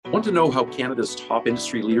Want to know how Canada's top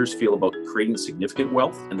industry leaders feel about creating significant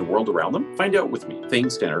wealth in the world around them? Find out with me, Thane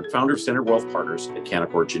Stenner, founder of Stenner Wealth Partners at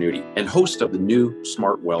Canaccord Genuity, and host of the new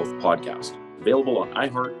Smart Wealth podcast, available on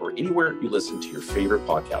iHeart or anywhere you listen to your favorite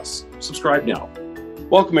podcasts. Subscribe now.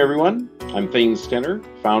 Welcome, everyone. I'm Thane Stenner,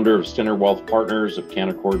 founder of Stenner Wealth Partners of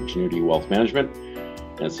Canaccord Genuity Wealth Management.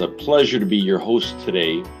 And it's a pleasure to be your host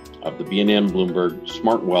today of the BNN Bloomberg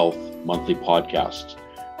Smart Wealth Monthly Podcast.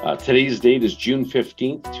 Today's date is June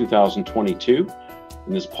 15th, 2022,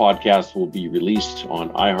 and this podcast will be released on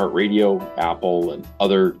iHeartRadio, Apple, and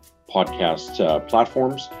other podcast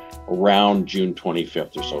platforms around June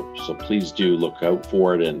 25th or so. So please do look out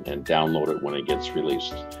for it and download it when it gets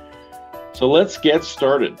released. So let's get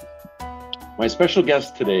started. My special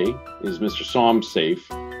guest today is Mr. Som Saif.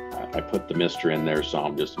 I put the Mr. in there,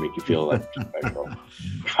 Som, just to make you feel that special.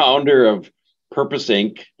 Founder of Purpose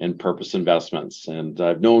Inc. and Purpose Investments. And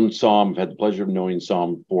I've known Som, I've had the pleasure of knowing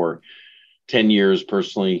Som for 10 years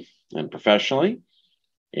personally and professionally.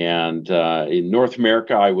 And in North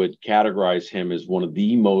America, I would categorize him as one of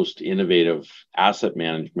the most innovative asset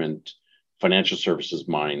management financial services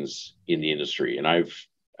minds in the industry. And I've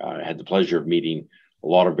had the pleasure of meeting a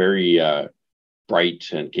lot of very bright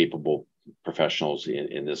and capable professionals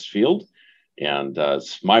in this field. And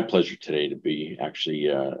it's my pleasure today to be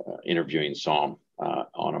actually interviewing Som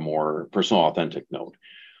on a more personal, authentic note.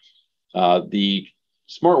 The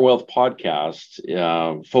Smart Wealth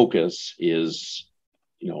podcast focus is,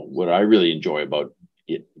 what I really enjoy about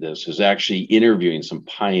this is actually interviewing some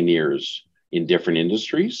pioneers in different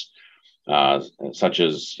industries, such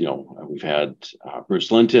as, we've had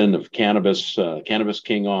Bruce Linton of Cannabis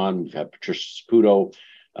King on, we've had Patricia Saputo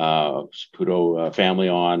family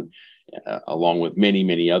on, along with many,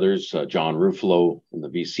 many others, John Ruffalo in the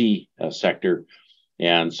VC sector.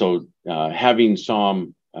 And so having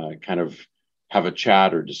Som kind of have a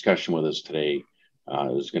chat or discussion with us today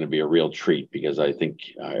is going to be a real treat, because I think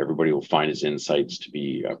everybody will find his insights to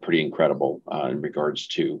be pretty incredible in regards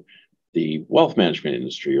to the wealth management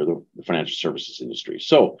industry or the financial services industry.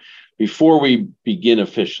 So before we begin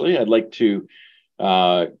officially, I'd like to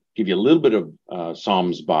give you a little bit of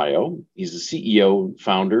Som's bio. He's the CEO and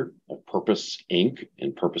founder of Purpose Inc.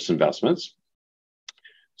 and Purpose Investments.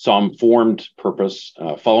 Som formed Purpose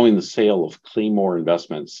following the sale of Claymore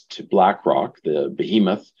Investments to BlackRock, the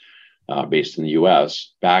behemoth based in the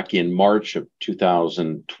US, back in March of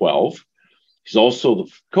 2012. He's also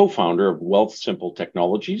the co-founder of Wealthsimple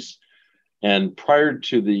Technologies. And prior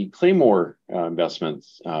to the Claymore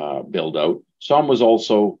investments build-out, Som was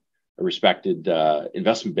also a respected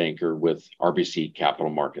investment banker with RBC Capital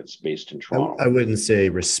Markets based in Toronto. I wouldn't say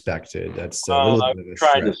respected. That's a little bit of a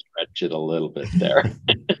trying to stretch it a little bit there.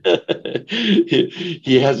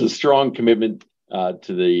 He has a strong commitment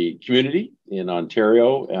to the community in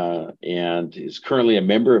Ontario and is currently a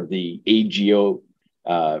member of the AGO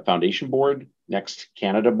Foundation Board, Next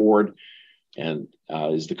Canada Board, and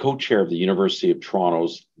is the co-chair of the University of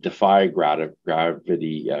Toronto's Defy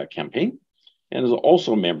Gravity campaign, and is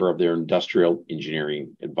also a member of their Industrial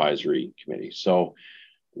Engineering Advisory Committee. So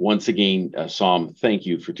once again, Som, thank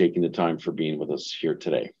you for taking the time for being with us here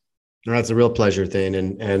today. No, it's a real pleasure, Thane,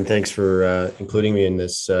 and thanks for including me in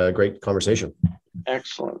this great conversation.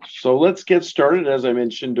 Excellent. So let's get started. As I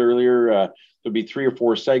mentioned earlier, there'll be 3 or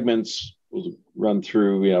 4 segments. We'll run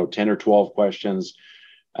through 10 or 12 questions.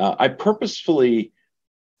 I purposefully,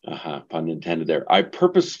 pun intended there, I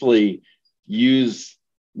purposefully use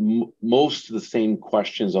most of the same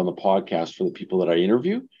questions on the podcast for the people that I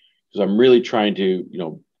interview, because I'm really trying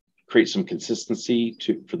to, create some consistency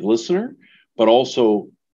for the listener, but also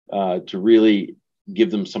to really give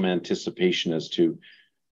them some anticipation as to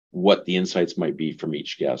what the insights might be from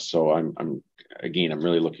each guest. So I'm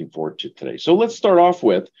really looking forward to today. So let's start off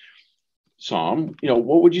with, Som,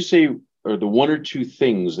 what would you say are the 1 or 2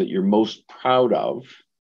 things that you're most proud of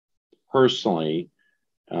personally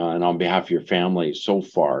and on behalf of your family so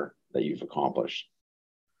far that you've accomplished?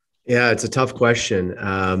 Yeah, it's a tough question.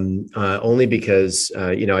 Only because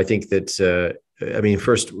I think that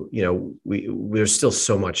first, there's still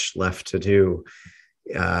so much left to do.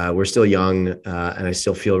 We're still young, and I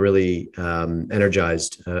still feel really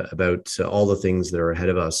energized about all the things that are ahead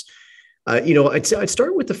of us. I'd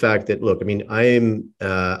start with the fact that, look, I'm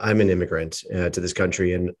an immigrant to this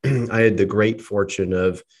country, and I had the great fortune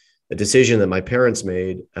of a decision that my parents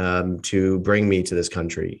made to bring me to this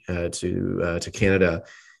country, to Canada.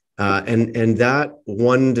 And that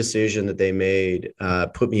one decision that they made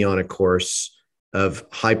put me on a course of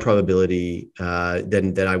high probability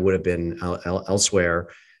than I would have been elsewhere.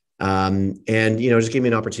 And, just gave me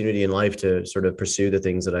an opportunity in life to sort of pursue the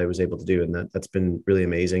things that I was able to do. And that's been really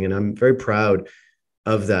amazing. And I'm very proud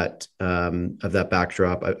of that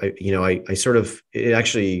backdrop. I sort of, it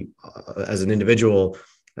actually, as an individual,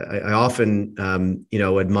 I often,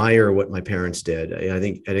 admire what my parents did. I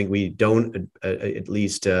think we don't at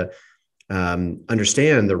least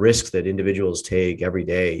understand the risks that individuals take every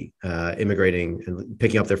day, immigrating and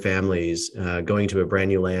picking up their families, going to a brand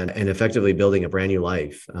new land and effectively building a brand new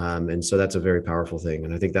life. And so that's a very powerful thing.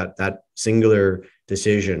 And I think that singular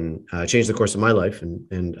decision changed the course of my life,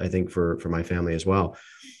 and I think for my family as well.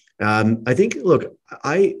 I think, look,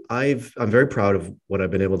 I'm very proud of what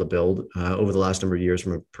I've been able to build over the last number of years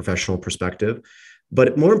from a professional perspective.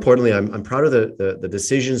 But more importantly, I'm proud of the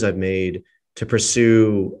decisions I've made to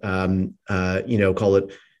pursue, call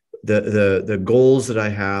it the goals that I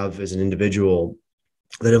have as an individual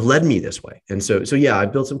that have led me this way. And so yeah,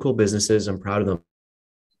 I've built some cool businesses. I'm proud of them.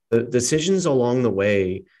 The decisions along the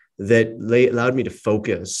way that allowed me to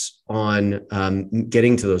focus on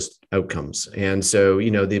getting to those outcomes. And so,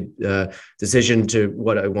 the decision to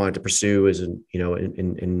what I wanted to pursue is in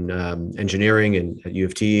engineering and at U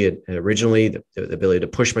of T originally, the ability to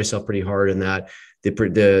push myself pretty hard in that,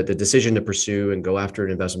 the decision to pursue and go after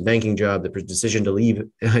an investment banking job, the decision to leave,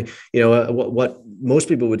 what most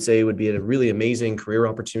people would say would be a really amazing career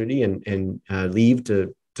opportunity and leave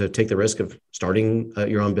to take the risk of starting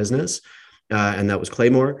your own business. And that was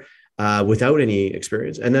Claymore, without any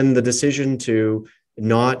experience. And then the decision to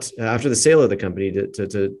not, after the sale of the company,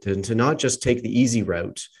 to not just take the easy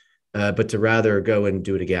route, but to rather go and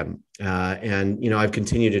do it again. And I've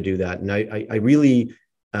continued to do that. And I really,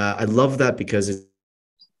 I love that because it's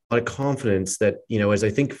a lot of confidence that, as I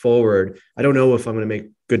think forward, I don't know if I'm going to make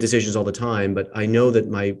good decisions all the time, but I know that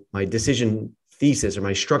my decision thesis or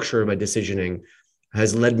my structure of my decisioning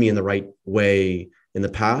has led me in the right way in the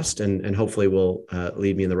past, and hopefully will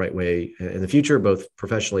lead me in the right way in the future, both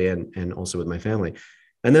professionally and also with my family.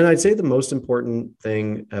 And then I'd say the most important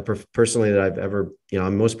thing personally that I've ever,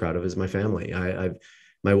 I'm most proud of is my family.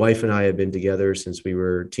 My wife and I have been together since we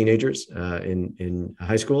were teenagers in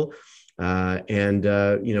high school.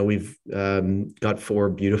 We've got 4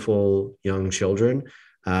 beautiful young children.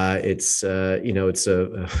 You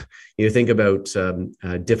think about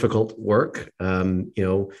difficult work,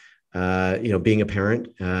 being a parent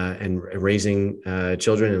and raising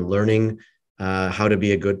children and learning how to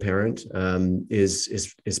be a good parent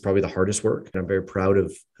is probably the hardest work. And I'm very proud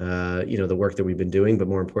of the work that we've been doing, but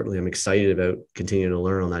more importantly, I'm excited about continuing to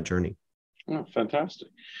learn on that journey. Oh, fantastic.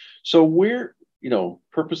 So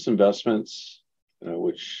Purpose Investments,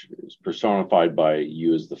 which is personified by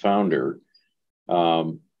you as the founder,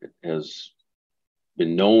 has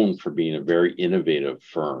been known for being a very innovative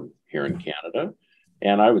firm here in Canada,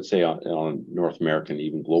 and I would say on North American,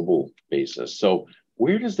 even global basis. So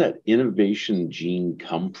where does that innovation gene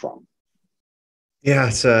come from? Yeah,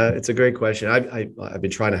 it's a great question. I've been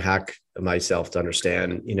trying to hack myself to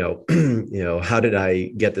understand, how did I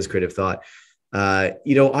get this creative thought?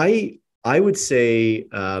 I would say,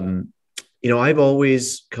 I've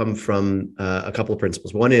always come from a couple of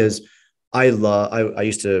principles. One is I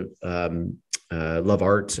used to love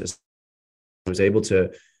art. I was able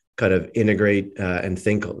to kind of integrate and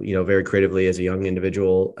think, very creatively as a young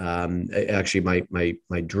individual. Actually,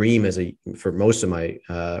 my dream for most of my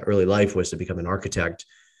early life was to become an architect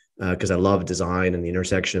because I love design and the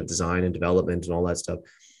intersection of design and development and all that stuff.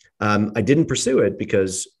 I didn't pursue it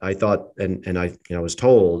because I thought, and I was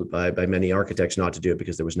told by many architects not to do it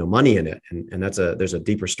because there was no money in it, and there's a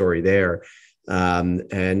deeper story there.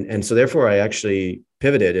 And so therefore I actually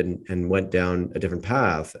pivoted and went down a different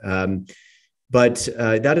path. But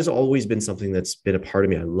that has always been something that's been a part of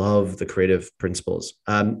me. I love the creative principles.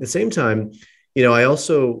 At the same time, I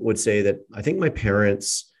also would say that I think my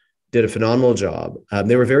parents did a phenomenal job.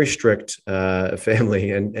 They were very strict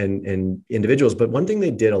family and individuals, but one thing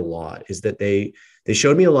they did a lot is that they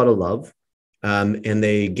showed me a lot of love, and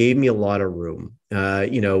they gave me a lot of room,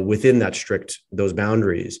 within those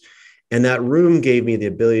boundaries. And that room gave me the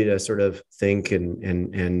ability to sort of think and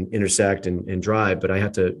intersect and drive, but I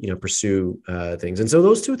had to, pursue things. And so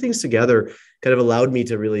those two things together kind of allowed me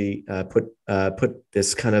to really put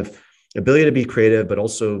this kind of ability to be creative, but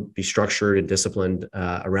also be structured and disciplined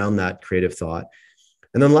around that creative thought.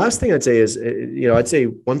 And then last thing I'd say is, I'd say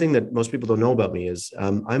one thing that most people don't know about me is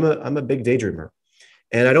I'm a big daydreamer.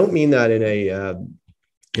 And I don't mean that in a,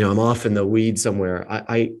 I'm off in the weeds somewhere.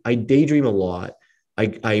 I daydream a lot.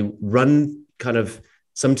 I run kind of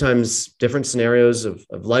sometimes different scenarios of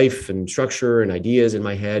life and structure and ideas in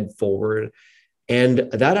my head forward. And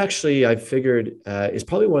that actually, I figured, is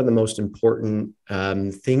probably one of the most important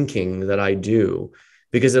thinking that I do,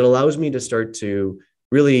 because it allows me to start to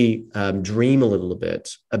really dream a little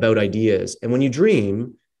bit about ideas. And when you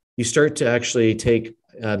dream, you start to actually take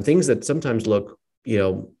things that sometimes look,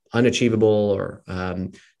 unachievable or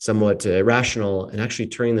somewhat irrational, and actually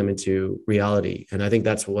turning them into reality. And I think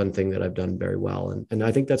that's one thing that I've done very well. And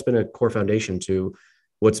I think that's been a core foundation to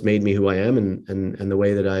what's made me who I am, and the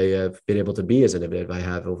way that I have been able to be as innovative I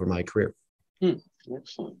have over my career.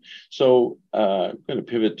 Excellent. So I'm going to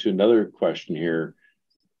pivot to another question here.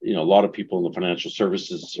 A lot of people in the financial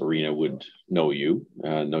services arena would know you,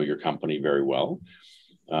 know your company very well.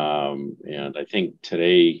 And I think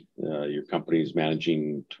today your company is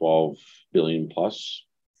managing 12 billion plus.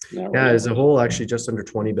 Yeah, right? As a whole, actually just under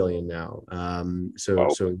 20 billion now.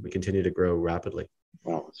 So we continue to grow rapidly.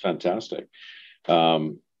 Wow, that's fantastic.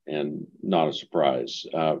 And not a surprise.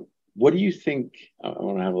 What do you think? I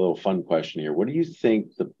want to have a little fun question here. What do you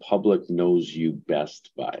think the public knows you best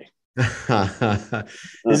by?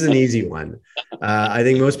 This is an easy one. I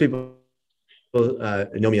think most people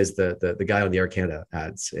know me as the guy on the Air Canada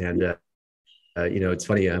ads. And, it's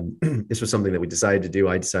funny. This was something that we decided to do.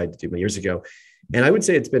 I decided to do many years ago. And I would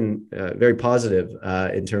say it's been very positive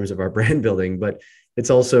in terms of our brand building, but it's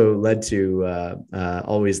also led to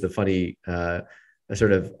always the funny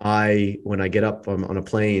sort of when I get up on a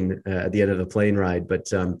plane at the end of the plane ride. But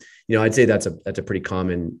I'd say that's a pretty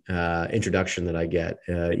common introduction that I get.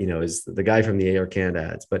 Is the guy from the Air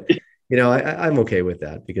Canada ads. But I'm okay with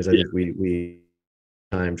that, because I think we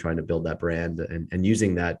time trying to build that brand and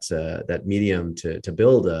using that medium to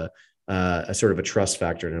build a sort of a trust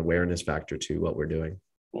factor and awareness factor to what we're doing.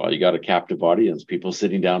 Well, you got a captive audience, people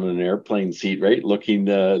sitting down in an airplane seat, right? Looking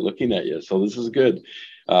at you. So this is good.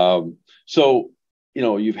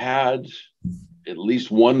 You've had at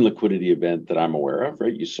least one liquidity event that I'm aware of,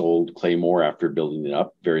 right? You sold Claymore after building it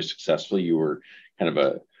up very successfully. You were kind of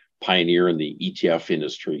a pioneer in the ETF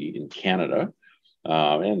industry in Canada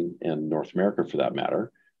and North America for that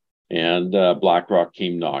matter. And BlackRock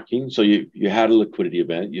came knocking. So you had a liquidity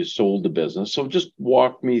event, you sold the business. So just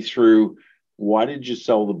walk me through, why did you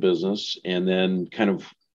sell the business? And then kind of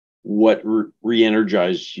what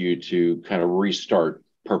re-energized you to kind of restart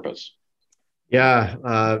Purpose? Yeah.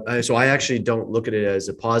 So I actually don't look at it as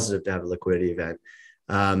a positive to have a liquidity event.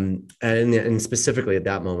 And specifically at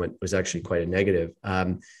that moment was actually quite a negative.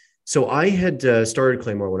 So I had started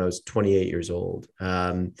Claymore when I was 28 years old.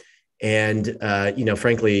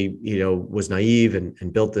 Frankly, was naive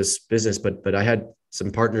and built this business, but I had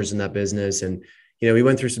some partners in that business, and, we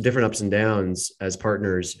went through some different ups and downs as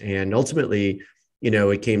partners. And ultimately,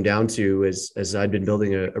 it came down to, as I'd been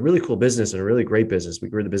building a really cool business and a really great business. We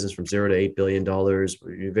grew the business from $0 to $8 billion. We're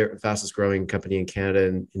the fastest growing company in Canada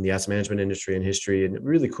and in the asset management industry and history, and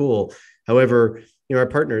really cool. However, our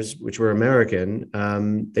partners, which were American,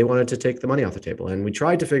 they wanted to take the money off the table. And we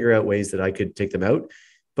tried to figure out ways that I could take them out,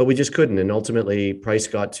 but we just couldn't. And ultimately, price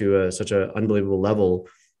got to such an unbelievable level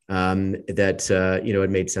that it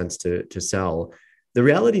made sense to sell. The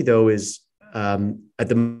reality, though, is I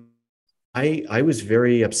was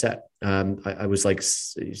very upset. I was like,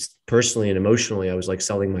 personally and emotionally, I was like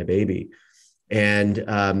selling my baby. And,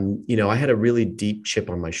 I had a really deep chip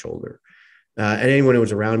on my shoulder. And anyone who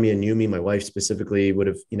was around me and knew me, my wife specifically, would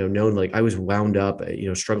have, known, like, I was wound up,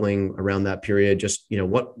 struggling around that period. Just,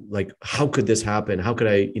 how could this happen? How could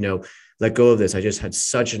I, let go of this? I just had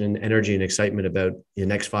such an energy and excitement about the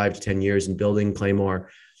next 5 to 10 years in building Claymore.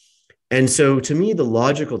 And so to me, the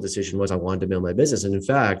logical decision was I wanted to build my business. And in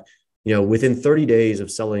fact, within 30 days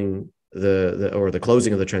of selling the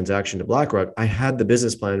closing of the transaction to BlackRock, I had the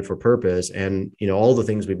business plan for Purpose and, all the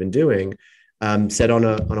things we've been doing set on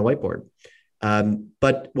a whiteboard.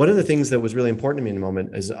 But one of the things that was really important to me in the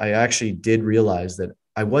moment is I actually did realize that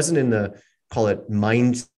I wasn't in the, call it,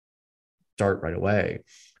 mind start right away.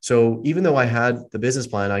 So even though I had the business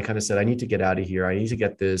plan, I kind of said, I need to get out of here. I need to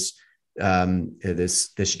get this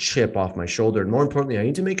chip off my shoulder. And more importantly, I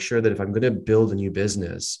need to make sure that if I'm going to build a new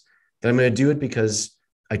business, that I'm going to do it because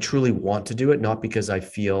I truly want to do it, not because I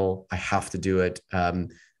feel I have to do it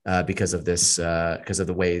because of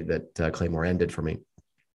the way that Claymore ended for me.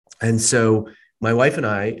 And so my wife and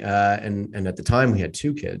I, and at the time we had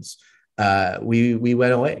 2 kids, we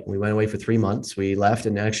went away. We went away for 3 months. We left,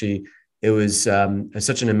 and actually it was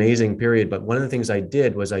such an amazing period. But one of the things I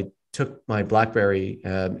did was I took my BlackBerry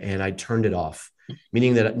and I turned it off,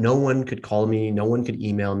 meaning that no one could call me, no one could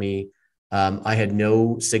email me. I had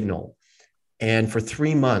no signal. And for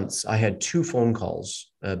 3 months, I had 2 phone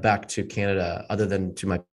calls back to Canada, other than to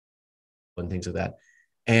my and things like that.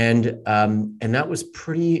 And that was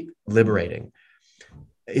pretty liberating.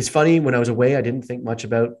 it's funny, when I was away, I didn't think much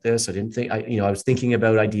about this. I didn't think I was thinking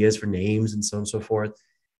about ideas for names and so on and so forth.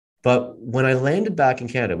 But when I landed back in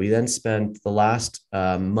Canada, we then spent the last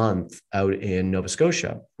month out in Nova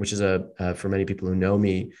Scotia, which is for many people who know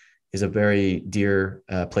me, is a very dear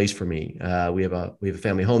place for me. We have a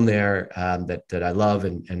family home there that I love,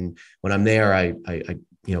 and when I'm there, I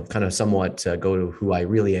kind of somewhat go to who I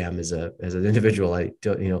really am as an individual. I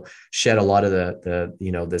shed a lot of the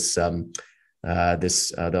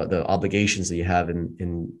obligations that you have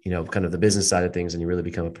in kind of the business side of things, and you really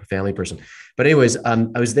become a family person. But anyways, I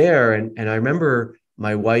was there, and I remember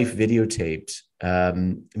my wife videotaped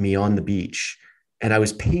me on the beach, and I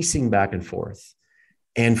was pacing back and forth.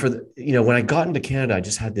 And when I got into Canada, I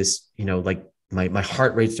just had this, like my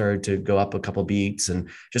heart rate started to go up a couple beats, and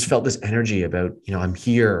just felt this energy about, I'm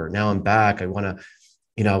here now, I'm back. I want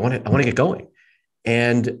to get going.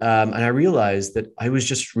 And I realized that I was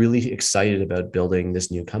just really excited about building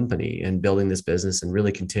this new company and building this business and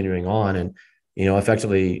really continuing on. And,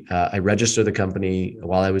 effectively, I registered the company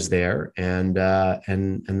while I was there, and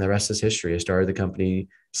the rest is history. I started the company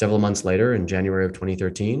several months later in January of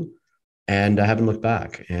 2013, and I haven't looked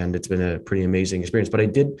back. And it's been a pretty amazing experience. But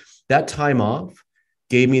that time off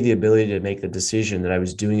gave me the ability to make the decision that I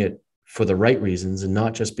was doing it for the right reasons, and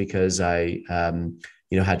not just because I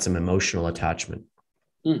had some emotional attachment.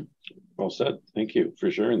 Well said. Thank you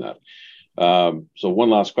for sharing that. So one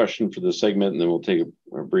last question for this segment, and then we'll take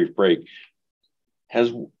a brief break.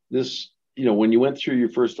 Has this, when you went through your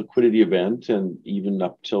first liquidity event and even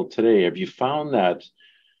up till today, have you found that,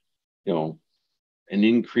 an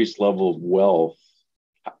increased level of wealth,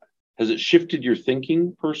 has it shifted your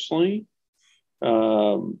thinking personally?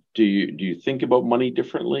 Do you think about money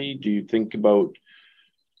differently? Do you think about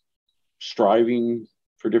striving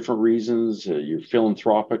for different reasons? Your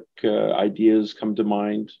philanthropic ideas come to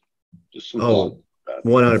mind? Just some thought.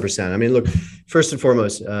 100%. I mean, look, first and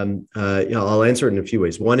foremost, I'll answer it in a few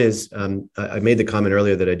ways. One is, I made the comment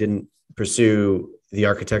earlier that I didn't pursue the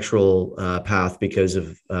architectural path because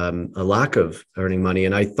of a lack of earning money.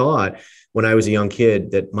 And I thought when I was a young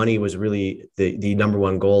kid that money was really the number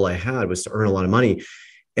one goal I had, was to earn a lot of money.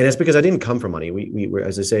 And it's because I didn't come from money. We were,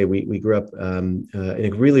 as I say, we grew up in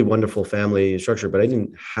a really wonderful family structure, but I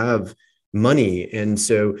didn't have money. And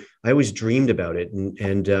so I always dreamed about it.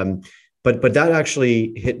 But that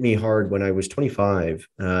actually hit me hard when I was 25.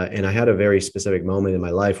 And I had a very specific moment in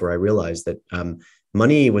my life where I realized that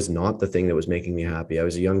money was not the thing that was making me happy. I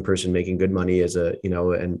was a young person making good money as an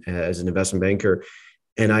investment banker.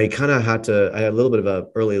 And I kind of had a little bit of a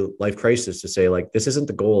early life crisis to say, like, this isn't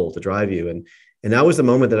the goal to drive you. And that was the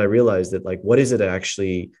moment that I realized that, like, what is it that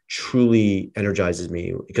actually truly energizes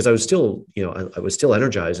me? Because I was still, I was still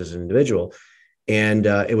energized as an individual. And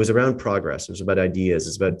it was around progress. It was about ideas.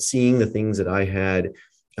 It's about seeing the things that I had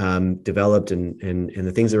developed and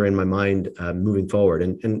the things that are in my mind moving forward.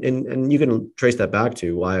 And you can trace that back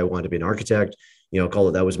to why I wanted to be an architect. Call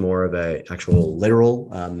it, that was more of a actual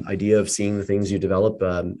literal idea of seeing the things you develop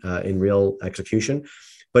in real execution.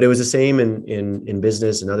 But it was the same in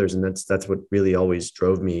business and others, and that's what really always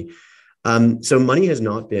drove me. So money has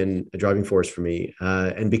not been a driving force for me,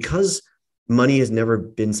 and because money has never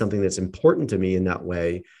been something that's important to me in that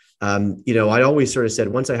way. I always sort of said,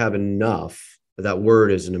 once I have enough, that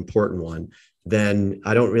word is an important one, then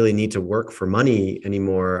I don't really need to work for money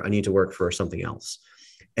anymore. I need to work for something else.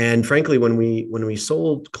 And frankly, when we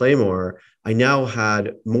sold Claymore, I now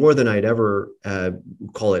had more than I'd ever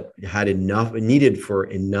had enough, needed for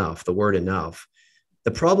enough, the word enough.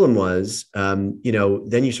 The problem was, then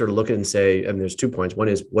you sort of look at it and say, and there's 2 points. One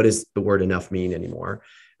is, what does the word enough mean anymore?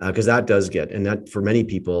 Because that does and that for many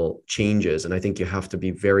people changes. And I think you have to be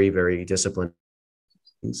very, very disciplined.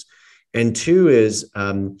 And two is,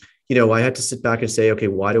 I had to sit back and say, okay,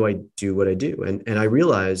 why do I do what I do? And I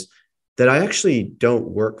realized that I actually don't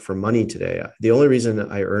work for money today. The only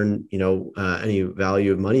reason I earn, any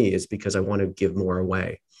value of money is because I want to give more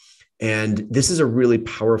away. And this is a really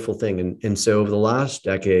powerful thing. And so over the last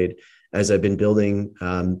decade, as I've been building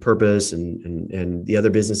Purpose and the other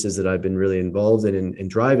businesses that I've been really involved in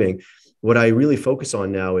driving, what I really focus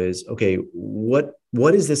on now is, okay, what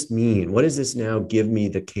does this mean? What does this now give me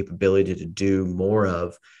the capability to do more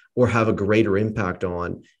of, or have a greater impact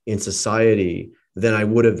on in society than I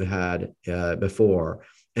would have had before?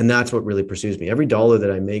 And that's what really pursues me. Every dollar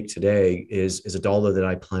that I make today is a dollar that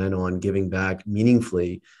I plan on giving back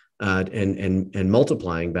meaningfully and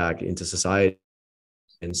multiplying back into society.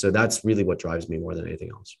 And so that's really what drives me more than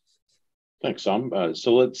anything else. Thanks, Sam.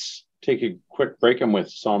 So let's take a quick break. I'm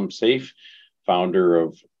with Sam Saif, founder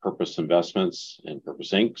of Purpose Investments and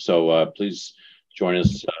Purpose Inc. So please join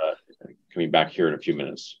us coming back here in a few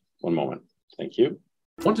minutes. One moment. Thank you.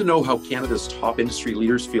 Want to know how Canada's top industry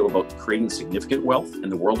leaders feel about creating significant wealth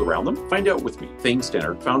and the world around them? Find out with me, Thane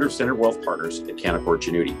Stenner, founder of Stenner Wealth Partners at Canaccord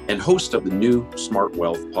Genuity and host of the new Smart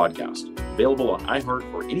Wealth podcast, available on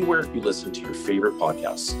iHeart or anywhere you listen to your favorite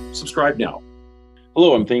podcasts. Subscribe now.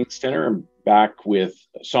 Hello, I'm Thane Stenner. I'm back with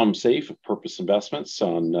Som Saif of Purpose Investments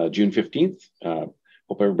on June 15th.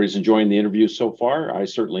 Hope everybody's enjoying the interview so far. I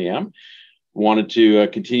certainly am. Wanted to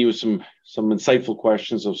continue with some insightful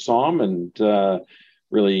questions of Som and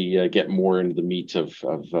really get more into the meat of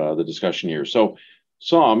the discussion here. So,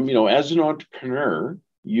 Som, as an entrepreneur,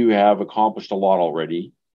 you have accomplished a lot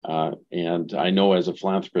already. And I know as a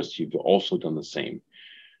philanthropist, you've also done the same.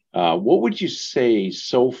 What would you say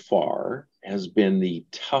so far has been the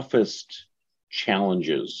toughest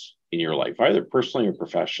challenges in your life, either personally or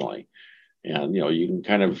professionally? And, you can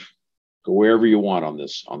kind of go wherever you want on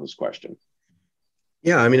this question.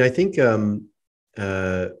 Yeah, I mean, I think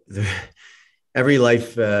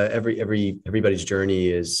everybody's journey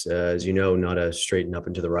is, as you know, not a straight and up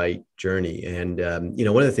and to the right journey. And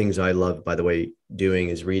one of the things I love, by the way, doing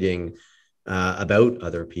is reading about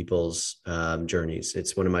other people's journeys.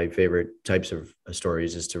 It's one of my favorite types of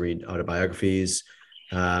stories is to read autobiographies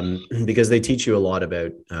because they teach you a lot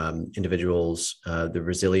about individuals, the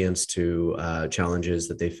resilience to challenges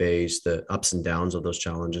that they face, the ups and downs of those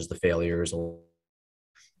challenges, the failures,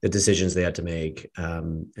 the decisions they had to make.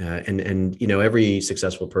 And every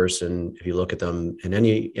successful person, if you look at them, and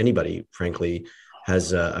anybody, frankly,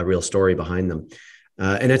 has a real story behind them.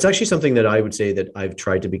 And it's actually something that I would say that I've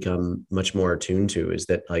tried to become much more attuned to, is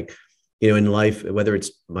that, like, in life, whether it's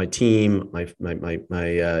my team, my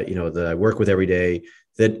that I work with every day,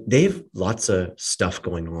 that they have lots of stuff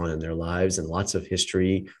going on in their lives and lots of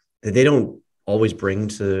history that they don't always bring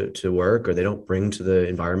to work, or they don't bring to the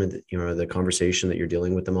environment that, the conversation that you're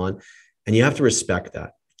dealing with them on. And you have to respect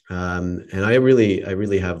that. And I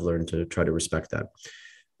really have learned to try to respect that.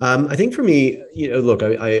 I think for me, look,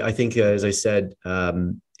 I think, as I said,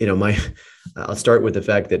 I'll start with the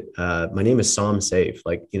fact that my name is Som Saif.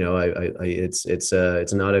 Like,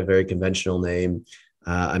 it's not a very conventional name.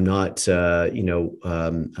 I'm not, a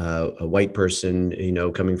white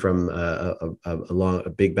person, coming from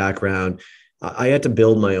a big background. I had to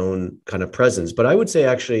build my own kind of presence, but I would say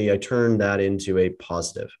actually I turned that into a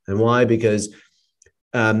positive. And why? Because,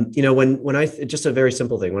 when just a very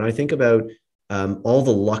simple thing, when I think about all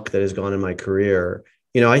the luck that has gone in my career,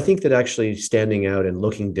 I think that actually standing out and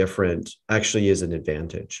looking different actually is an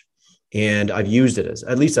advantage. And I've used it as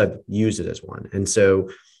one. And so,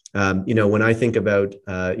 when I think about,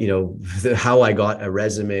 how I got my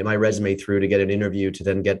resume through to get an interview, to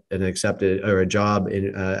then get an accepted or a job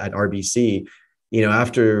at RBC,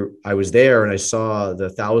 after I was there and I saw the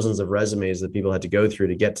thousands of resumes that people had to go through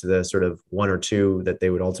to get to the sort of one or two that they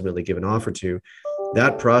would ultimately give an offer to,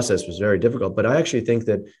 that process was very difficult. But I actually think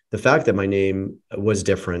that the fact that my name was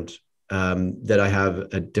different, that I have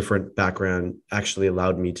a different background, actually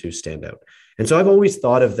allowed me to stand out. And so I've always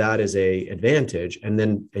thought of that as a advantage, and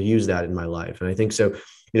then I use that in my life. And I think so,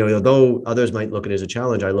 although others might look at it as a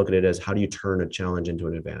challenge, I look at it as, how do you turn a challenge into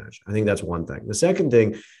an advantage? I think that's one thing. The second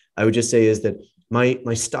thing I would just say is that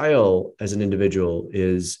my style as an individual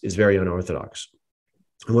is very unorthodox.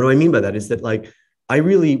 And what do I mean by that is that, like,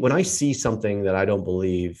 when I see something that I don't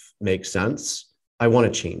believe makes sense, I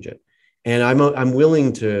want to change it. And I'm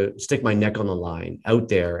willing to stick my neck on the line out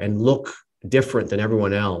there and look different than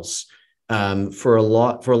everyone else for a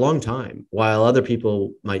long time, while other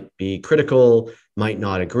people might be critical, might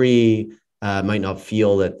not agree, might not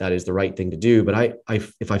feel that is the right thing to do. But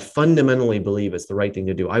if I fundamentally believe it's the right thing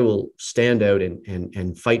to do, I will stand out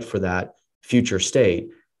and fight for that future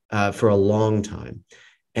state for a long time.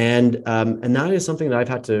 And that is something that I've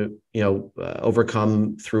had to,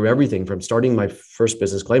 overcome through everything from starting my first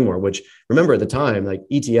business, Claymore, which, remember, at the time, like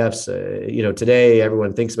ETFs, today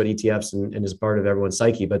everyone thinks about ETFs and is part of everyone's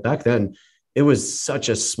psyche. But back then it was such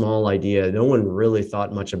a small idea. No one really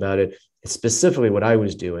thought much about it. Specifically what I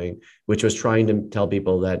was doing, which was trying to tell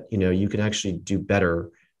people that, you can actually do better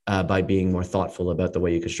by being more thoughtful about the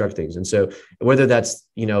way you construct things. And so whether that's,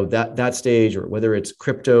 that stage, or whether it's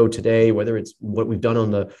crypto today, whether it's what we've done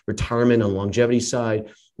on the retirement and longevity side,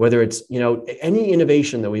 whether it's, any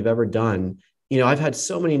innovation that we've ever done, I've had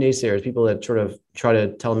so many naysayers, people that sort of try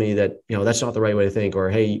to tell me that, that's not the right way to think, or,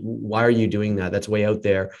 hey, why are you doing that? That's way out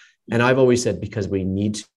there. And I've always said, because we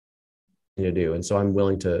need to do. And so I'm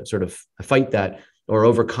willing to sort of fight that or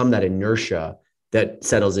overcome that inertia that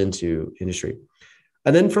settles into industry.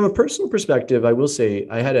 And then from a personal perspective, I will say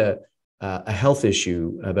I had a health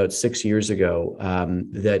issue about 6 years ago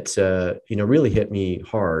that really hit me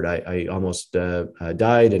hard. I almost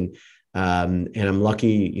died, and I'm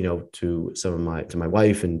lucky, to my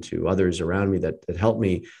wife and to others around me that helped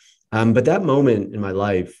me. But that moment in my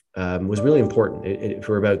life was really important.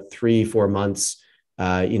 For about 3-4 months,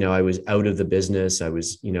 I was out of the business. I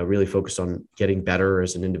was, really focused on getting better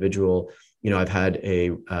as an individual. I've had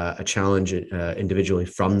a challenge individually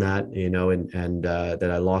from that, and that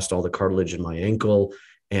I lost all the cartilage in my ankle,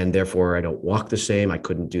 and therefore I don't walk the same. I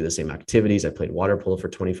couldn't do the same activities. I played water polo for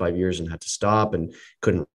 25 years and had to stop and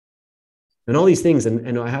couldn't, and all these things.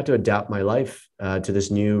 And I had to adapt my life to this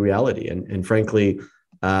new reality. And frankly,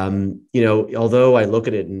 although I look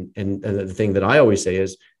at it and the thing that I always say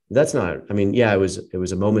is, that's not, it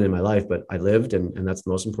was a moment in my life, but I lived, and that's the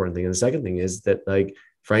most important thing. And the second thing is that, like,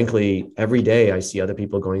 frankly, every day I see other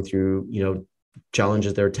people going through,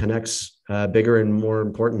 challenges that are 10x bigger and more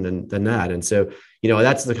important than that. And so,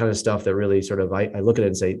 that's the kind of stuff that really sort of, I look at it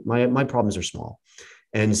and say, my problems are small.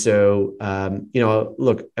 And so,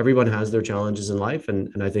 look, everyone has their challenges in life.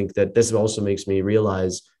 And I think that this also makes me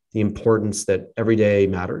realize the importance that every day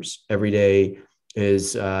matters. Every day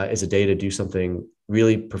is a day to do something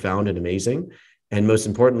really profound and amazing. And most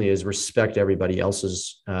importantly is respect everybody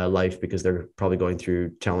else's life, because they're probably going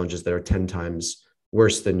through challenges that are 10 times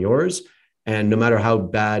worse than yours. And no matter how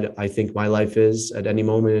bad I think my life is at any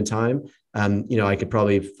moment in time, I could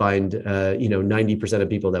probably find, 90% of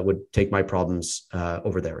people that would take my problems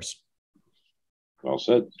over theirs. Well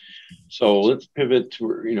said. So let's pivot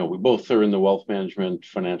to, we both are in the wealth management,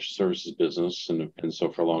 financial services business, and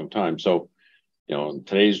so for a long time. So,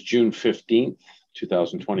 today's June 15th,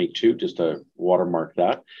 2022, just to watermark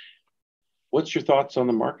that. What's your thoughts on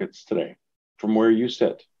the markets today from where you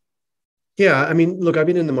sit? Yeah, look, I've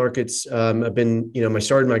been in the markets. I've been, I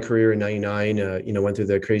started my career in '99, went through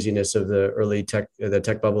the craziness of the early the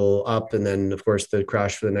tech bubble up, and then of course the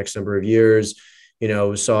crash for the next number of years.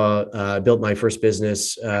 Built my first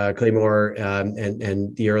business, Claymore,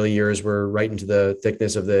 and the early years were right into the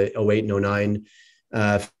thickness of the '08 and '09.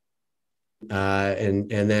 And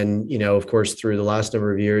then, of course, through the last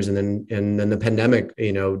number of years, and then the pandemic,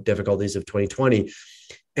 difficulties of 2020.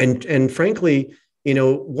 And frankly,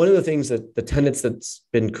 one of the things that the tenets that's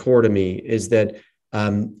been core to me is that,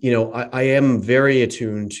 I am very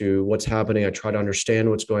attuned to what's happening. I try to understand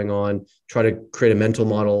what's going on, try to create a mental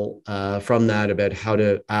model from that about how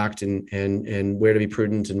to act and where to be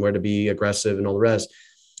prudent and where to be aggressive and all the rest.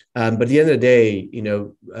 But at the end of the day,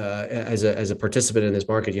 as a participant in this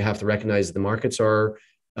market, you have to recognize that the markets are,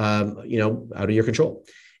 out of your control,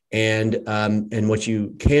 and what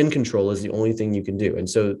you can control is the only thing you can do. And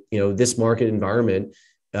so, this market environment,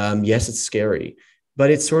 yes, it's scary, but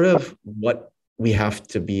it's sort of what we have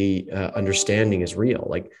to be understanding is real.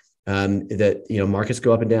 Like that, markets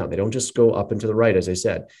go up and down. They don't just go up and to the right, as I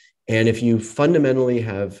said. And if you fundamentally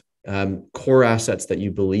have core assets that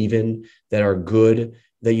you believe in that are good,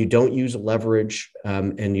 that you don't use leverage,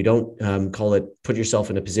 and you don't put yourself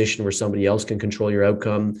in a position where somebody else can control your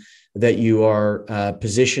outcome, that you are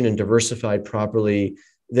positioned and diversified properly,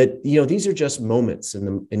 that, these are just moments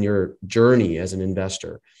in your journey as an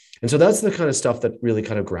investor. And so that's the kind of stuff that really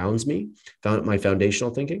kind of grounds me, my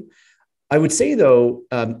foundational thinking. I would say, though,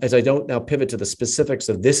 as I don't now pivot to the specifics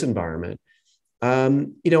of this environment,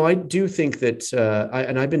 I do think that,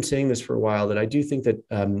 and I've been saying this for a while, that I do think that,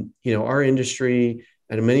 our industry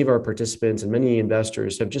and many of our participants and many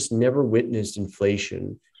investors have just never witnessed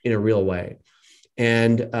inflation in a real way.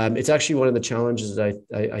 And it's actually one of the challenges that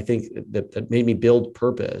I think that made me build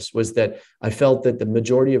Purpose, was that I felt that the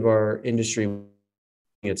majority of our industry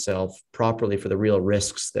itself properly for the real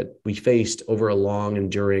risks that we faced over a long,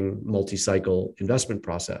 enduring, multi-cycle investment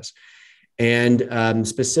process. And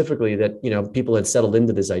specifically that, people had settled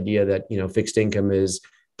into this idea that, fixed income is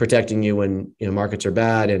protecting you when, markets are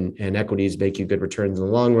bad, and equities make you good returns in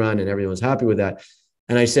the long run, and everyone's happy with that.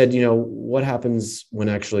 And I said, what happens when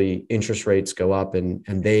actually interest rates go up and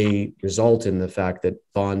they result in the fact that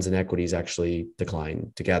bonds and equities actually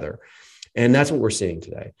decline together? And that's what we're seeing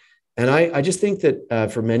today. And I just think that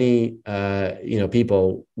for many,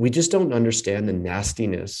 people, we just don't understand the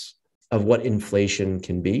nastiness of what inflation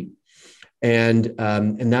can be. And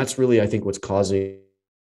that's really, I think, what's causing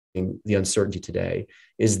the uncertainty today,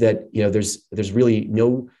 is that, there's really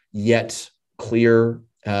no yet clear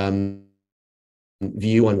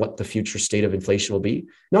view on what the future state of inflation will be.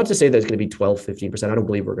 Not to say that it's going to be 12, 15%. I don't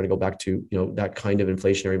believe we're going to go back to, that kind of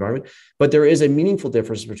inflationary environment, but there is a meaningful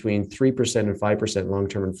difference between 3% and 5%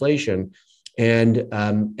 long-term inflation. And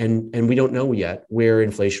we don't know yet where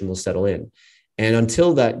inflation will settle in. And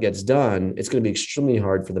until that gets done, it's going to be extremely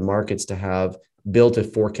hard for the markets to have built a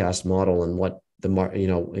forecast model and what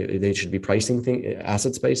they should be pricing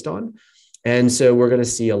assets based on. And so we're going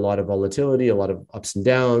to see a lot of volatility, a lot of ups and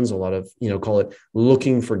downs, a lot of, call it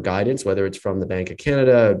looking for guidance, whether it's from the Bank of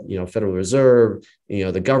Canada, Federal Reserve,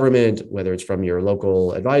 the government, whether it's from your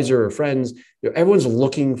local advisor or friends. Everyone's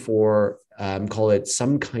looking for, call it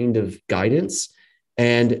some kind of guidance.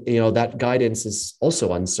 And, that guidance is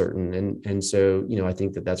also uncertain. And so, I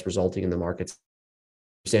think that's resulting in the markets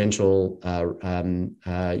substantial,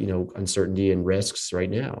 uncertainty and risks right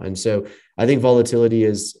now. And so I think volatility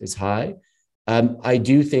is high. I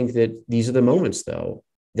do think that these are the moments, though,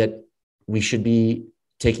 that we should be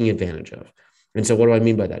taking advantage of. And so what do I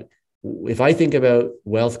mean by that? If I think about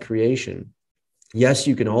wealth creation, yes,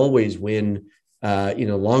 you can always win,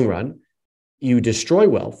 long run. You destroy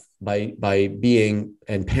wealth by being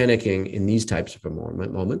and panicking in these types of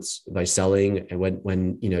moments, by selling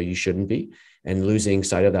when you shouldn't be, and losing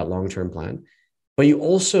sight of that long-term plan. But you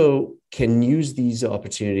also can use these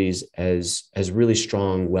opportunities as really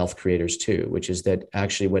strong wealth creators too, which is that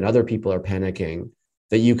actually when other people are panicking,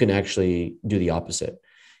 that you can actually do the opposite.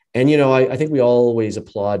 And, I think we always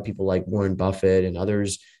applaud people like Warren Buffett and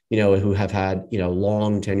others, who have had,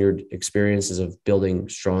 long tenured experiences of building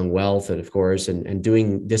strong wealth and, of course, and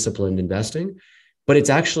doing disciplined investing. But it's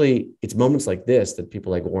moments like this that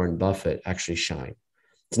people like Warren Buffett actually shine.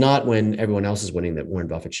 It's not when everyone else is winning that Warren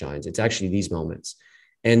Buffett shines. It's actually these moments.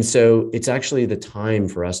 And so it's actually the time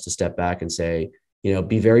for us to step back and say,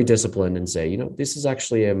 be very disciplined and say, this is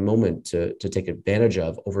actually a moment to take advantage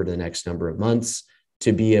of over the next number of months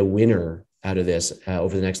to be a winner out of this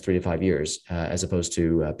over the next 3 to 5 years, as opposed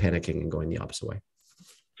to panicking and going the opposite way.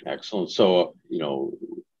 Excellent. So,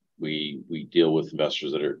 we deal with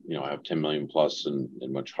investors that are, have 10 million plus and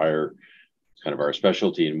much higher. It's kind of our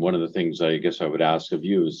specialty. And one of the things I guess I would ask of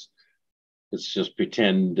you is, let's just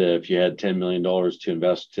pretend if you had $10 million to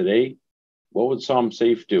invest today, what would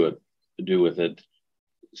SomSafe do with it?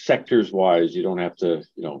 Sectors wise, you don't have to,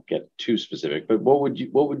 get too specific, but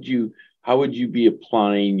how would you be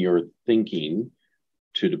applying your thinking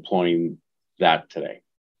to deploying that today?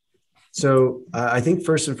 So I think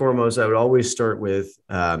first and foremost, I would always start with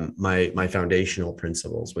my foundational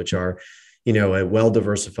principles, which are, a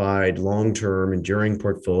well-diversified, long-term, enduring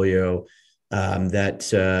portfolio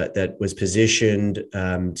that was positioned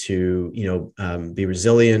to, be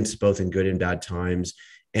resilient both in good and bad times,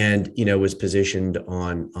 and was positioned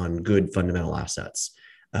on good fundamental assets.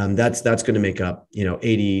 That's going to make up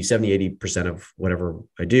 80% of whatever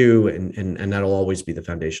I do, and that'll always be the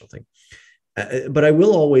foundational thing. But I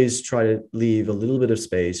will always try to leave a little bit of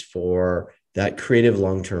space for that creative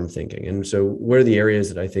long-term thinking. And so what are the areas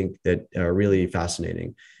that I think that are really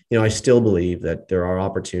fascinating? I still believe that there are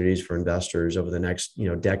opportunities for investors over the next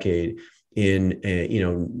decade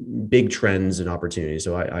in big trends and opportunities.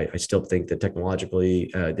 So I still think that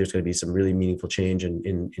technologically there's going to be some really meaningful change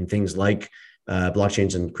in things like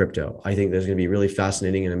blockchains and crypto. I think there's going to be really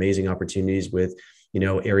fascinating and amazing opportunities with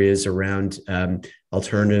areas around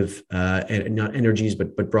alternative and not energies,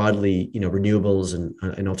 but broadly, renewables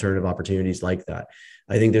and alternative opportunities like that.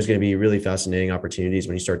 I think there's going to be really fascinating opportunities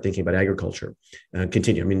when you start thinking about agriculture.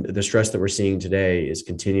 The stress that we're seeing today is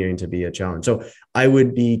continuing to be a challenge. So I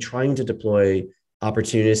would be trying to deploy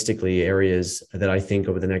opportunistically areas that I think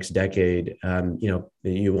over the next decade,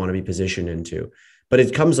 you want to be positioned into. But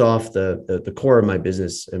it comes off the core of my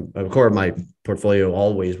business, and the core of my portfolio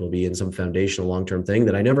always will be in some foundational long-term thing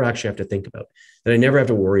that I never actually have to think about, that I never have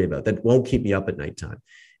to worry about, that won't keep me up at nighttime.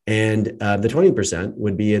 And the 20%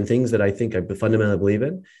 would be in things that I think I fundamentally believe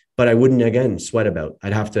in, but I wouldn't, again, sweat about.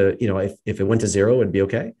 I'd have to, if it went to zero, it'd be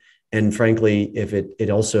okay. And frankly, if it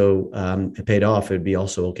also it paid off, it'd be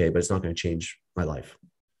also okay, but it's not going to change my life.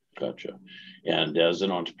 Gotcha. And as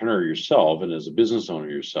an entrepreneur yourself, and as a business owner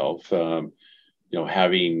yourself,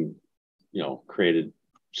 having, created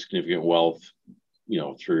significant wealth,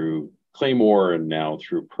 through Claymore and now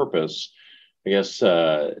through Purpose, I guess,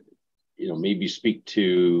 maybe speak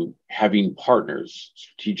to having partners,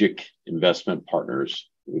 strategic investment partners,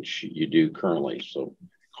 which you do currently. So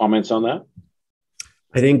comments on that?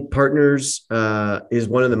 I think partners is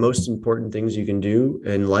one of the most important things you can do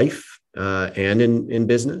in life and in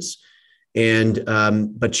business.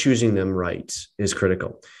 But choosing them right is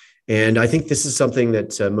critical. And I think this is something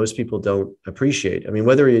that most people don't appreciate. I mean,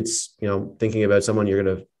 whether it's, thinking about someone you're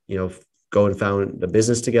going to, go and found a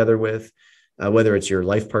business together with, whether it's your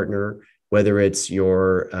life partner, whether it's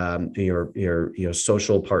your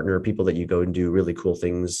social partner, people that you go and do really cool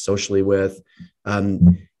things socially with.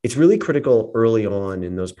 It's really critical early on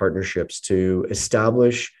in those partnerships to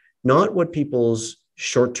establish not what people's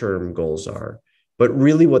short-term goals are, but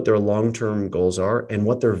really what their long-term goals are and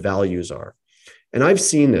what their values are. And I've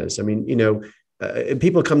seen this. I mean,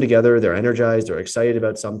 people come together, they're energized, they're excited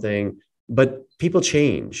about something, but people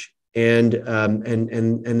change, and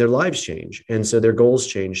their lives change, and so their goals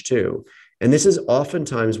change too. And this is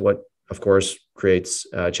oftentimes what, of course, creates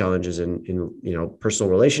challenges in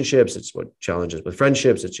personal relationships. It's what challenges with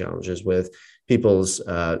friendships. It's challenges with people's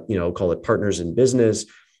call it partners in business.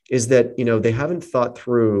 Is that they haven't thought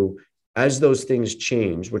through, as those things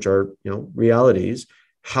change, which are realities,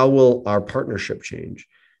 how will our partnership change?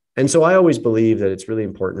 And so I always believe that it's really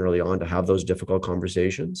important early on to have those difficult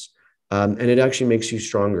conversations. And it actually makes you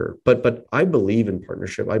stronger. But I believe in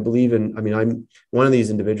partnership. I believe in, I'm one of these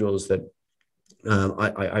individuals that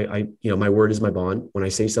my word is my bond. When I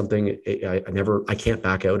say something, I can't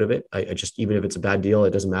back out of it. I just, even if it's a bad deal,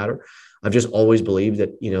 it doesn't matter. I've just always believed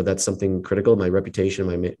that, that's something critical. My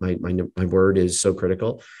reputation, my word is so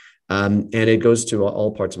critical. And it goes to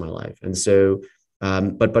all parts of my life. And so,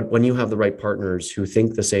 but when you have the right partners who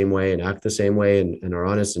think the same way and act the same way and are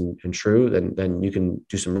honest and true, then you can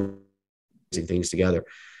do some things together.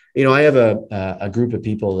 I have a group of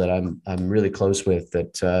people that I'm really close with,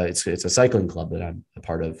 that it's a cycling club that I'm a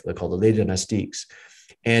part of. They're called the Les Domestiques.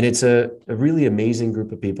 And it's a really amazing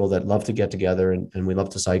group of people that love to get together, and we love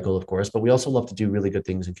to cycle, of course, but we also love to do really good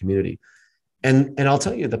things in community. And I'll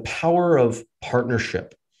tell you, the power of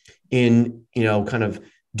partnership in, kind of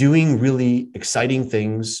doing really exciting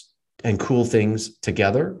things and cool things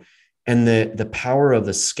together, and the power of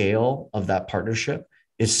the scale of that partnership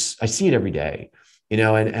is, I see it every day,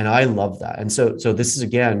 and I love that. And so this is,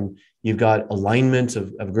 again, you've got alignment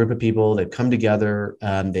of a group of people that come together.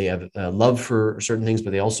 They have a love for certain things,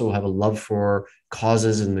 but they also have a love for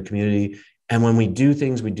causes in the community. And when we do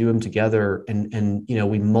things, we do them together, and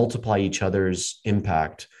we multiply each other's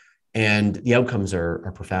impact, and the outcomes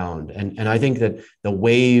are profound. And I think that the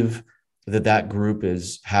wave that group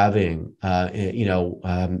is having,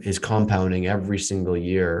 is compounding every single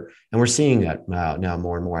year, and we're seeing that now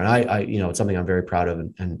more and more. And I it's something I'm very proud of,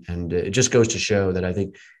 and it just goes to show that I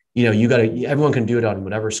think, everyone can do it on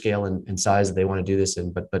whatever scale and size that they want to do this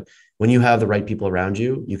in, but when you have the right people around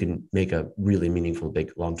you, you can make a really meaningful,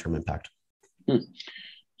 big, long-term impact.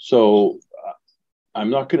 So I'm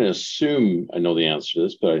not going to assume I know the answer to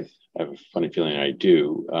this, but I have a funny feeling I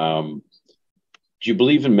do. Do you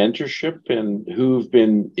believe in mentorship, and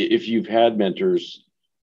if you've had mentors,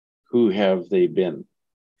 who have they been?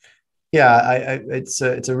 Yeah, it's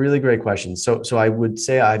a really great question. So I would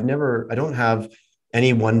say I don't have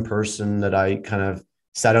any one person that I kind of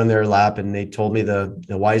sat on their lap and they told me the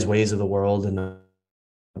wise ways of the world and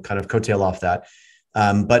kind of coattail off that.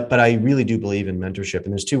 But I really do believe in mentorship,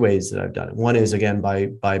 and there's two ways that I've done it. One is, again,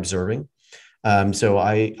 by observing. So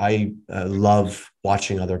I love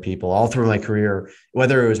watching other people all through my career,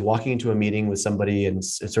 whether it was walking into a meeting with somebody and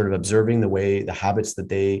sort of observing the habits that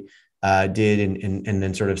they did, and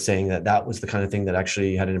then sort of saying that was the kind of thing that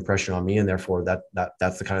actually had an impression on me, and therefore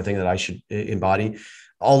that's the kind of thing that I should embody,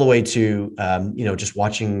 all the way to just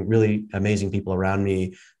watching really amazing people around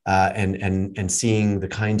me, and seeing the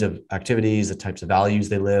kinds of activities, the types of values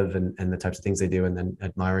they live, and the types of things they do, and then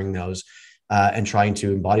admiring those, and trying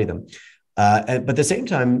to embody them. But at the same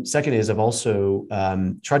time, second is, I've also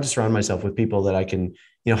tried to surround myself with people that I can,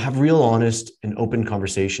 have real honest and open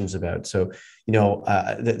conversations about. So,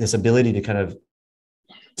 this ability to kind of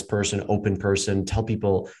open person, tell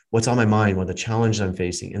people what's on my mind, what the challenges I'm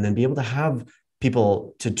facing, and then be able to have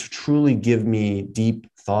people to truly give me deep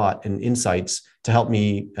thought and insights to help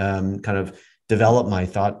me kind of develop my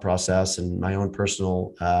thought process and my own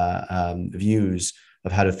personal views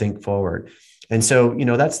of how to think forward. And so,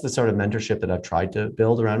 that's the sort of mentorship that I've tried to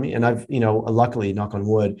build around me. And I've, luckily, knock on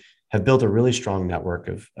wood, have built a really strong network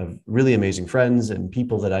of really amazing friends and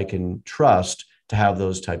people that I can trust to have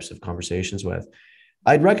those types of conversations with.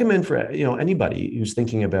 I'd recommend for, anybody who's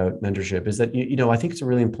thinking about mentorship is that, I think it's a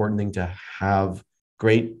really important thing to have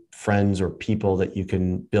great friends or people that you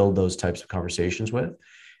can build those types of conversations with.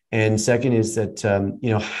 And second is that,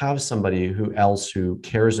 have somebody who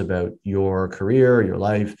cares about your career, your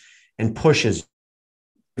life, and pushes.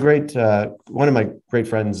 One of my great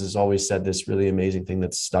friends has always said this really amazing thing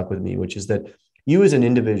that's stuck with me, which is that you as an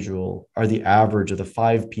individual are the average of the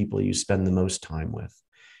 5 people you spend the most time with.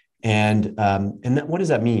 And what does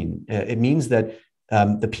that mean? It means that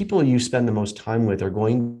the people you spend the most time with are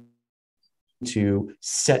going to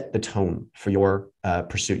set the tone for your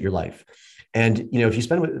pursuit, your life. And if you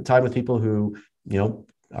spend time with people who don't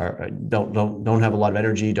have a lot of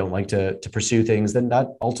energy, don't like to pursue things, then that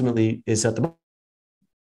ultimately is at the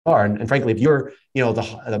are. And frankly, if you're,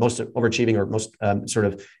 the most overachieving or most sort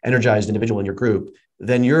of energized individual in your group,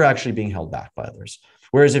 then you're actually being held back by others.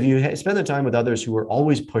 Whereas if you spend the time with others who are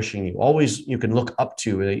always pushing you, always you can look up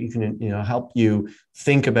to, you can, help you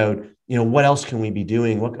think about, what else can we be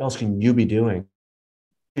doing? What else can you be doing?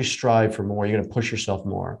 You strive for more, you're going to push yourself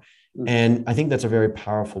more. And I think that's a very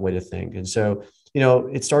powerful way to think. And so,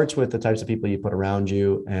 it starts with the types of people you put around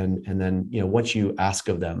you, and then, what you ask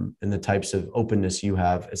of them, and the types of openness you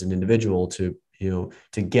have as an individual to,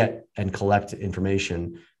 to get and collect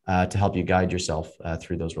information to help you guide yourself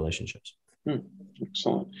through those relationships.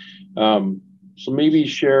 Excellent. So maybe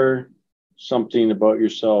share something about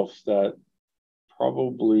yourself that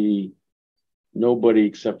probably nobody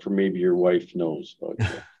except for maybe your wife knows about you.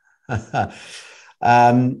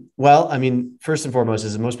 Well, I mean, first and foremost,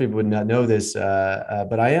 is most people would not know this,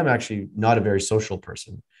 but I am actually not a very social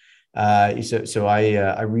person. So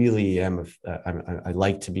I really am. I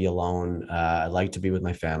like to be alone. I like to be with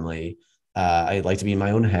my family. I like to be in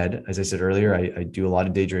my own head. As I said earlier, I do a lot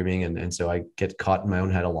of daydreaming, and so I get caught in my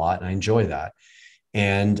own head a lot, and I enjoy that.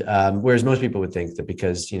 And whereas most people would think that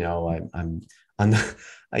because I'm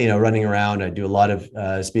running around, I do a lot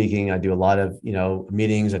of speaking, I do a lot of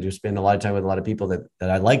meetings, I do spend a lot of time with a lot of people that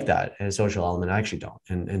I like that as a social element. I actually don't,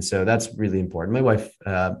 and so that's really important. My wife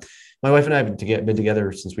and I have been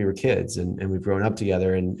together since we were kids, and we've grown up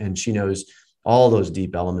together, and she knows all those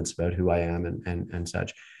deep elements about who I am and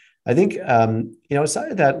such. I think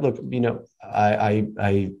aside of that, look,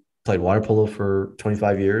 I played water polo for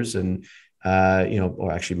 25 years, and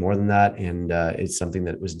or actually more than that. And it's something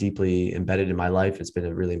that was deeply embedded in my life. It's been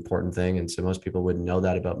a really important thing. And so most people wouldn't know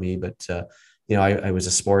that about me, but I was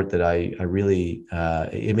a sport that I really,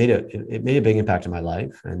 it made a big impact in my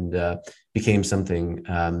life, and became something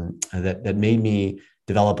that made me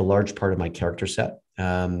develop a large part of my character set.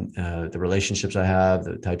 The relationships I have,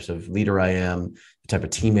 the types of leader I am, the type of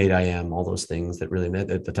teammate I am, all those things that really meant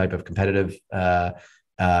the type of competitive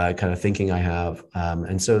kind of thinking I have.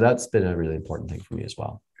 And so that's been a really important thing for me as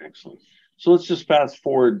well. Excellent. So let's just fast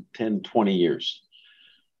forward 10, 20 years.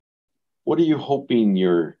 What are you hoping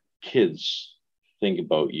your kids think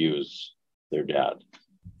about you as their dad?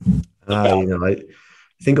 I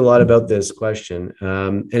think a lot about this question.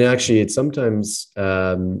 And actually it's sometimes,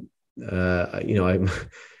 I'm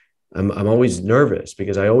always nervous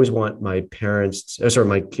because I always want my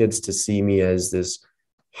my kids to see me as this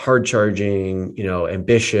hard charging,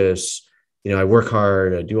 ambitious, I work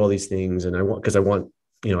hard, I do all these things, and I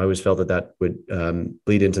always felt that would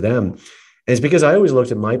bleed into them. And it's because I always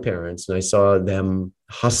looked at my parents and I saw them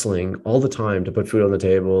hustling all the time to put food on the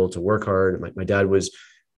table, to work hard. My dad was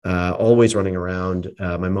always running around.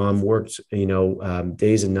 My mom worked,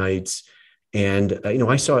 days and nights. And,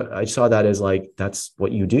 I saw that as like, that's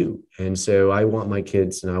what you do. And so I want my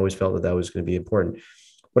kids, and I always felt that was going to be important.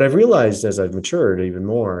 What I've realized as I've matured even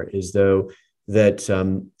more is though that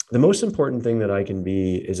the most important thing that I can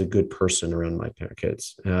be is a good person around my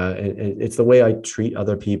kids. And it's the way I treat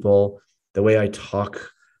other people, the way I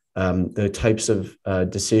talk, the types of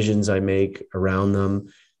decisions I make around them,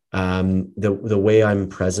 the way I'm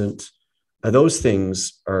present. Those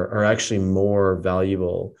things are actually more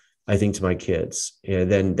valuable, I think, to my kids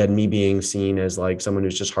than me being seen as like someone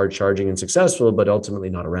who's just hard charging and successful, but ultimately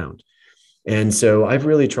not around. And so I've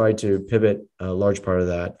really tried to pivot a large part of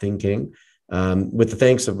that thinking, with the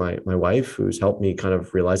thanks of my wife, who's helped me kind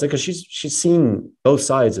of realize that, because she's seen both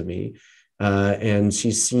sides of me, and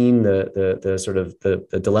she's seen the sort of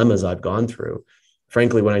the dilemmas I've gone through.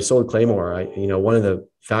 Frankly, when I sold Claymore, one of the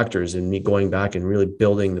factors in me going back and really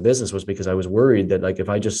building the business was because I was worried that, like, if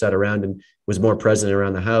I just sat around and was more present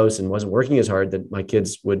around the house and wasn't working as hard, that my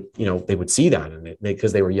kids would, they would see that, and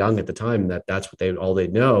because they were young at the time, that's what all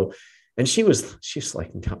they'd know. And she's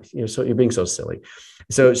like, so you're being so silly.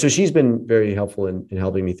 So she's been very helpful in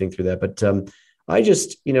helping me think through that. But I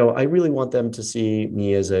just, I really want them to see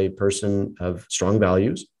me as a person of strong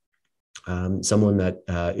values, someone that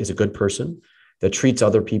is a good person, that treats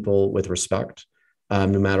other people with respect,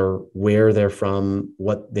 no matter where they're from,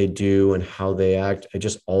 what they do, and how they act. I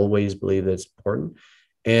just always believe that it's important,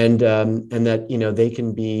 and that they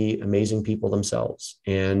can be amazing people themselves,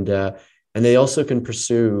 and they also can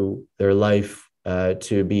pursue their life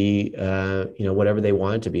to be whatever they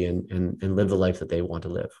want it to be, and live the life that they want to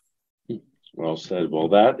live. Well said. Well,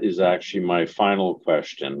 that is actually my final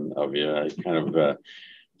question of you. I kind of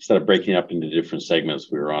instead of breaking up into different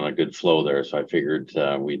segments, we were on a good flow there, so I figured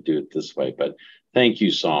we'd do it this way. But thank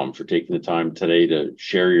you, Som, for taking the time today to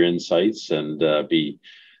share your insights and be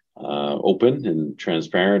open and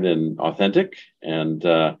transparent and authentic. And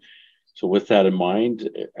So with that in mind,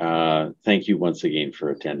 thank you once again for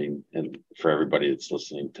attending and for everybody that's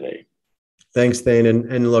listening today. Thanks, Thane.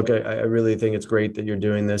 And look, I really think it's great that you're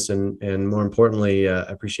doing this. And more importantly, I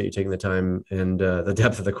appreciate you taking the time and the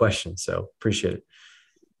depth of the question. So appreciate it.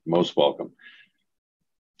 Most welcome.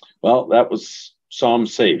 Well, that was Som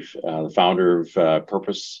Saif, the founder of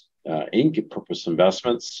Purpose Inc., Purpose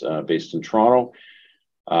Investments, based in Toronto.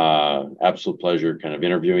 Absolute pleasure kind of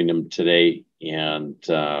interviewing him today. And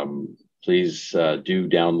please do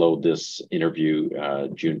download this interview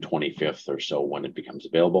June 25th or so when it becomes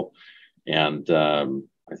available. And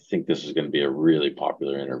I think this is going to be a really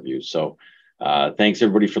popular interview. So thanks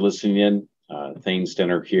everybody for listening in. Thane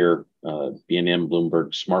Stenner here, BNM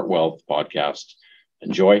Bloomberg Smart Wealth Podcast.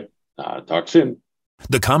 Enjoy. Talk soon.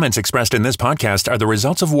 The comments expressed in this podcast are the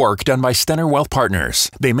results of work done by Stenner Wealth Partners.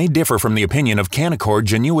 They may differ from the opinion of Canaccord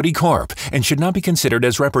Genuity Corp. and should not be considered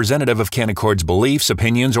as representative of Canaccord's beliefs,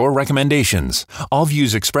 opinions, or recommendations. All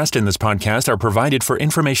views expressed in this podcast are provided for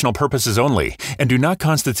informational purposes only and do not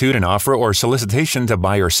constitute an offer or solicitation to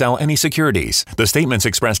buy or sell any securities. The statements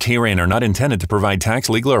expressed herein are not intended to provide tax,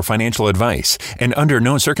 legal, or financial advice, and under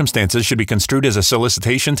no circumstances should be construed as a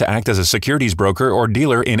solicitation to act as a securities broker or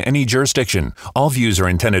dealer in any jurisdiction. All views are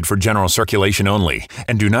intended for general circulation only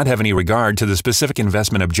and do not have any regard to the specific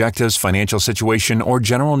investment objectives, financial situation, or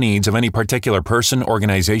general needs of any particular person,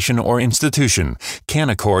 organization, or institution.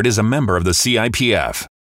 Canaccord is a member of the CIPF.